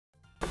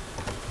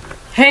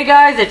Hey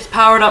guys, it's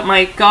Powered Up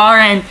Mike Gar,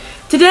 and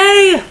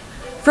today,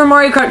 for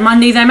Mario Kart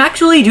Mondays, I'm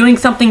actually doing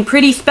something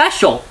pretty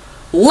special.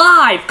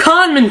 Live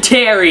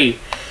commentary!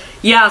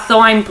 Yeah,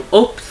 so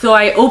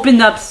I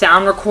opened up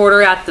Sound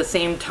Recorder at the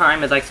same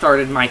time as I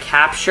started my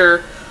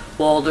capture.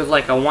 Well, there's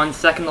like a 1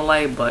 second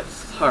delay, but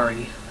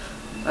sorry.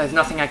 There's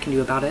nothing I can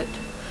do about it.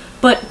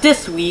 But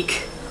this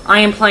week,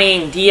 I am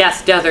playing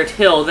DS Desert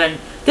Hills, and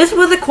this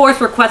was a course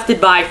requested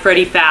by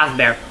Freddy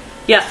Fazbear.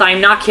 Yes, I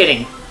am not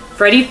kidding.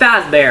 Freddy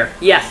Fazbear.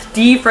 Yes,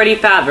 Freddy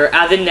Fazbear,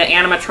 as in the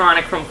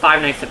animatronic from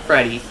Five Nights at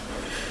Freddy's.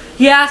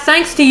 Yeah,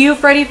 thanks to you,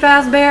 Freddy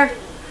Fazbear.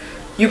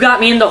 You got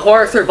me into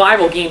horror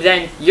survival games,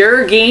 and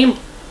your game,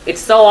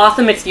 it's so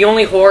awesome, it's the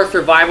only horror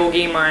survival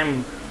game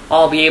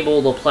I'll be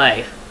able to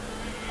play.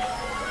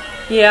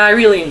 Yeah, I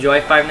really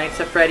enjoy Five Nights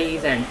at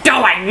Freddy's, and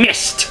I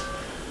missed!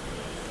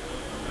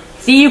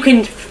 See, you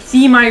can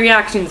see my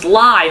reactions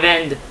live,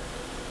 and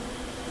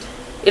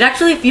it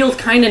actually feels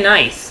kinda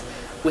nice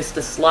with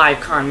this live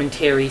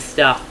commentary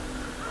stuff.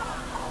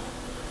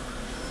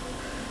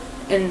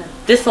 And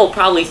this will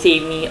probably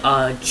save me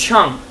a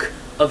chunk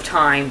of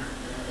time,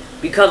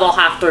 because I'll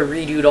have to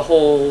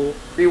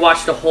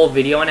rewatch the whole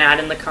video and add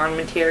in the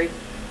commentary.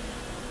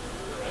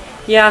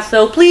 Yeah,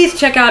 so please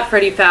check out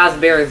Freddy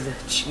Fazbear's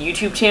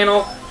YouTube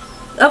channel.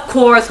 Of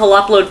course, he'll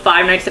upload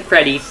Five Nights at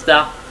Freddy's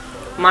stuff.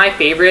 My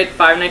favorite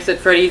Five Nights at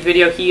Freddy's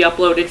video he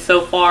uploaded so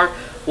far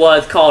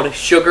was called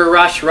Sugar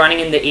Rush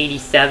Running into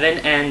 87,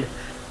 and,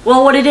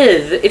 well, what it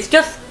is, it's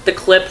just the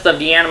clips of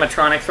the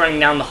animatronics running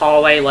down the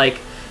hallway, like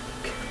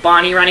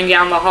Bonnie running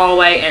down the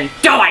hallway, and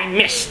I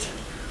missed!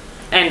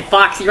 And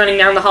Foxy running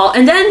down the hall,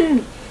 and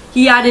then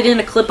he added in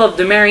a clip of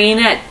the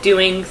marionette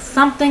doing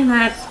something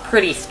that's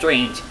pretty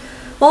strange.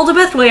 Well, the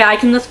best way I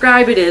can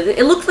describe it is,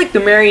 it looks like the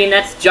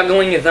marionette's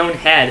juggling his own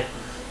head.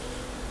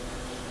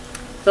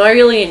 So I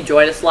really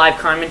enjoy this live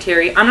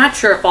commentary. I'm not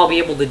sure if I'll be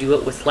able to do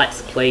it with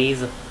Let's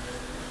Plays.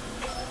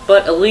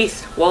 But at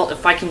least, well,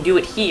 if I can do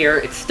it here,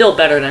 it's still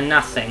better than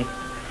nothing.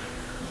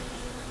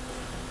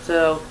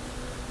 So,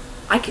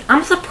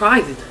 I'm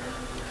surprised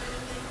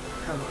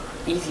how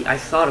easy I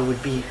thought it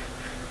would be.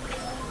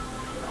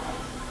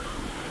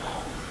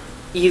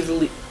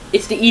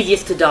 It's the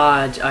easiest to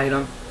dodge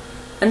item.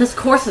 And this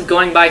course is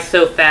going by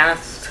so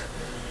fast.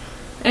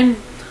 And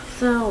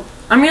so,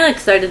 I'm really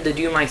excited to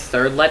do my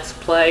third Let's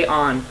Play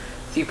on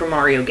Super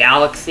Mario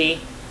Galaxy.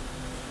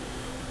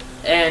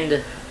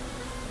 And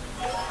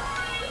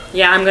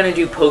yeah, I'm gonna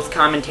do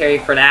post-commentary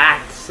for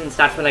that, since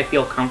that's what I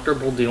feel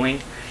comfortable doing.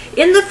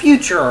 In the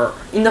future,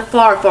 in the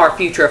far, far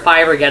future, if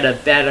I ever get a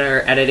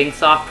better editing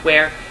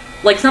software,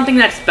 like something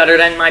that's better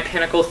than my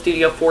Pinnacle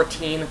Studio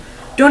 14,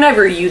 don't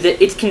ever use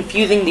it. It's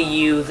confusing to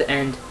use,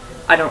 and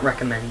I don't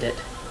recommend it.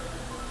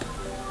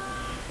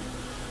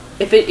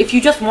 If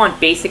you just want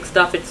basic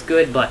stuff, it's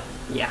good, but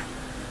yeah.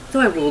 So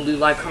I will do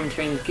live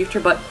commentary in the future,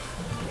 but,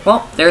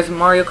 well, there's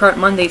Mario Kart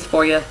Mondays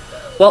for you.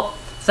 Well,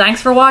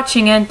 thanks for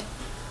watching, and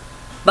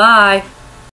bye!